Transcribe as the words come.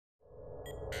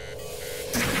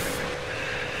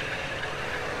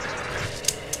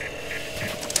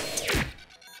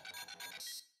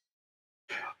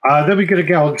Then we're going to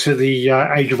get on to the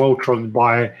Age of Ultron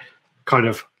by kind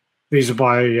of, these are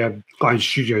by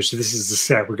Studios, so this is the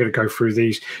set. We're going to go through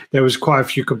these. There was quite a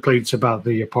few complaints about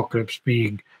the Apocalypse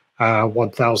being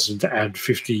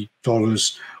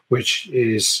 $1,050, which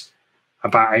is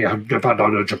about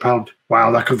 £900.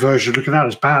 Wow, that conversion, look at that,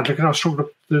 it's bad. Look at how strong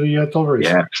the dollar is.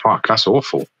 Yeah, fuck, that's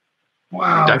awful.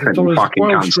 Wow, definitely fucking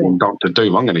cancelling Doctor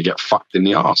Doom. I'm going to get fucked in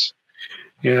the ass.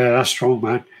 Yeah, that's strong,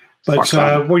 man. But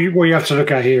what you have to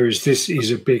look at here is this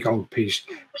is a big old piece,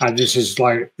 and this is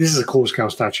a core scale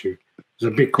statue. It's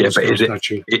a big core scale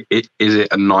statue. Is it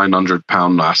a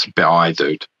 £900? That's a bit high,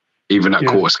 dude. Even at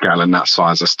quarter scale in that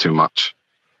size, that's too much.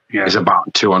 Yeah, it's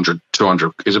about 200.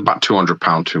 It's about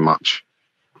 £200 too much.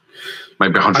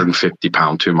 Maybe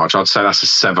 £150 too much. I'd say that's a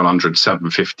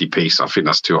 750 piece. I think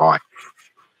that's too high.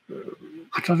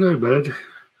 I don't know, man.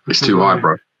 It's too high,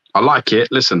 bro. I like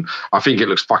it. Listen, I think it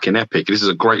looks fucking epic. This is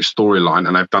a great storyline,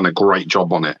 and they've done a great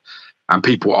job on it. And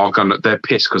people are they're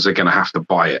pissed because they're gonna have to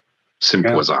buy it.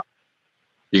 Simple as that.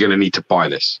 You're gonna need to buy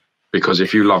this because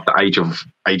if you love the Age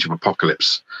of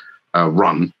Apocalypse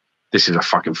run, this is a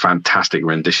fucking fantastic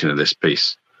rendition of this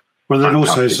piece. Well, then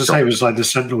also it's the same as like the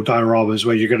Sentinel dioramas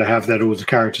where you're going to have then all the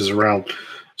characters around.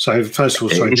 So first of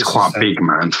all, it's quite big,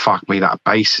 man. Fuck me, that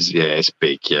base is it's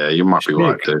big. Yeah, you might be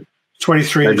right, dude.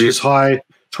 23 inches high,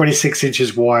 26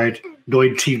 inches wide,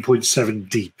 19.7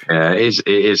 deep. Yeah, it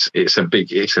is. It's a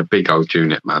big old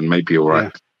unit, man. Maybe you're right.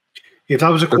 Yeah. If that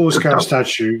was a core scale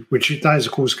statue, that is a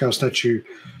core scale statue.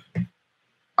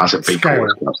 That's a big core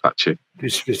scale statue.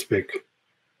 It's big.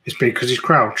 It's big because he's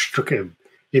crouched. Look at him.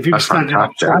 If he was that's standing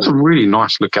up, that's a really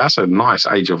nice look. That's a nice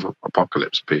Age of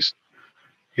Apocalypse piece.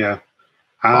 Yeah.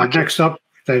 Next up,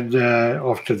 then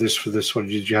after this, for this one,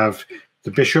 you have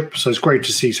the Bishop. So it's great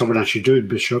to see someone actually doing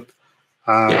Bishop.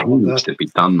 It needs to be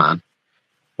done, man.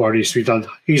 Well, it needs to be done.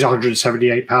 He's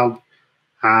 £178.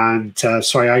 And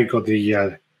sorry, I ain't got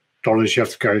the dollars. You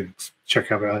have to go and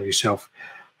check out yourself.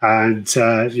 And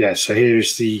so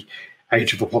here's the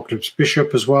Age of Apocalypse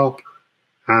Bishop as well.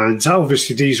 And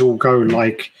obviously these all go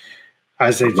like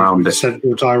as they do with the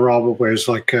Sentinel diorama, where it's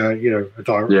like a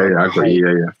diorama.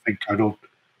 Thing going on.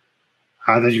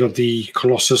 And then you got the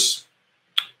Colossus.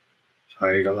 So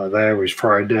you got that there, he's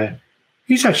throwing there.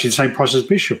 He's actually the same price as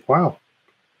Bishop. Wow.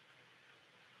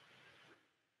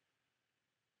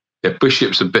 Yeah,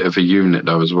 Bishop's a bit of a unit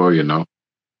though as well, you know.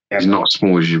 Yeah, he's not as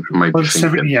small as you maybe think.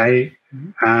 78,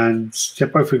 and they're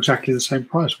both exactly the same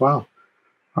price. Wow.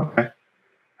 Okay.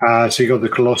 So you got the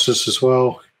Colossus as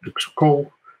well. Looks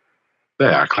cool.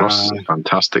 Yeah, Colossus is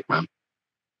fantastic, man.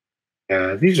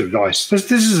 Yeah, these are nice.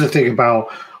 This is the thing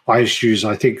about ISUs.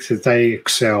 I think that they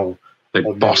excel. They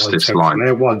boss this line.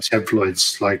 Their 1/10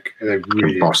 lines, like they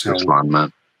really boss excel. This line,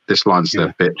 man. This line's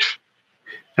their bitch.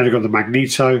 Then you got the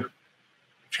Magneto.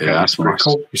 Yeah, that's nice.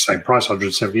 Cool. The same price,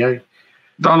 178.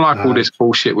 Don't like all this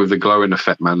bullshit with the glowing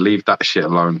effect, man. Leave that shit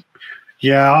alone.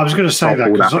 Yeah, I was going to say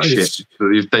that because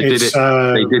they did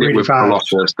it with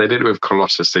Colossus. They did it with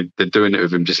Colossus. They're doing it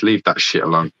with him. Just leave that shit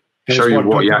alone. Show you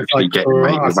what you actually get,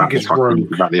 mate, without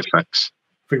the effects.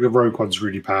 I think the Rogue one's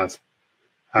really bad.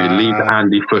 You leave the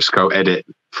Andy Fusco edit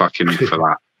fucking for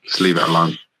that. Just leave it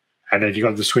alone. And then you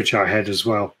got the switch out head as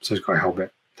well. So it's got a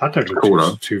helmet. That don't look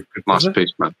cool, too good. Nice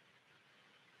piece, man. I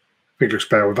think it looks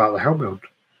better without the helmet on.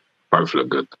 Both look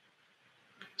good.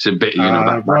 It's a bit,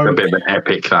 a bit of an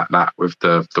epic that with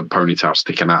the ponytail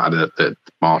sticking out of the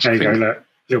mask. There you go, look. A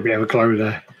little bit of a glow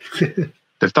there.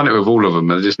 They've done it with all of them.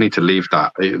 They just need to leave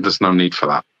that. There's no need for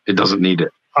that. It doesn't need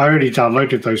it. I only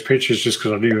downloaded those pictures just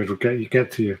because I knew it would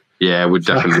get to you. Yeah, it would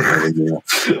definitely.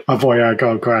 I thought, yeah,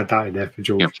 go add that in there for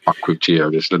George. Yeah, fuck with Geo.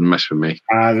 Just let him mess with me.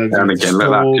 And then again, look at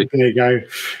that. There you go.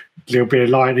 A little bit of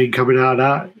lightning coming out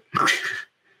of that.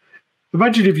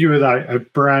 Imagine if you were a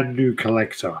brand new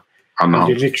collector. And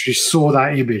you literally saw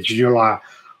that image and you're like,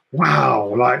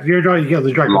 wow, like, you get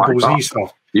the Dragon Ball Z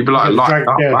stuff. You'd be like, on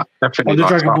the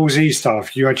Dragon Ball Z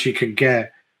stuff, you actually can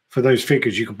get, for those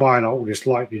figures, you can buy like all this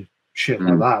lightning shit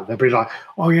like that. They'll be like,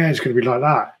 oh yeah, it's going to be like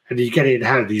that. And you get it in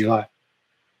hand and you're like,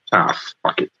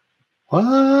 fuck it.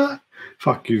 What?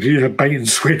 Fuck you, you bait and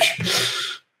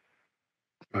switch.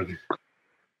 They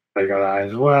got that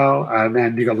as well. And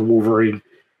then you got the Wolverine.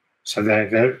 So there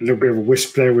a little bit of a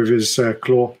wisp there with his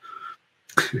claw.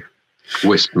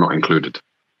 Wisp not included.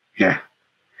 Yeah.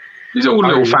 These are all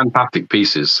little fantastic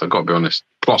pieces, I've got to be honest.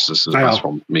 Colossus is the best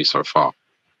one for me so far.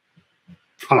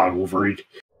 I like Wolverine.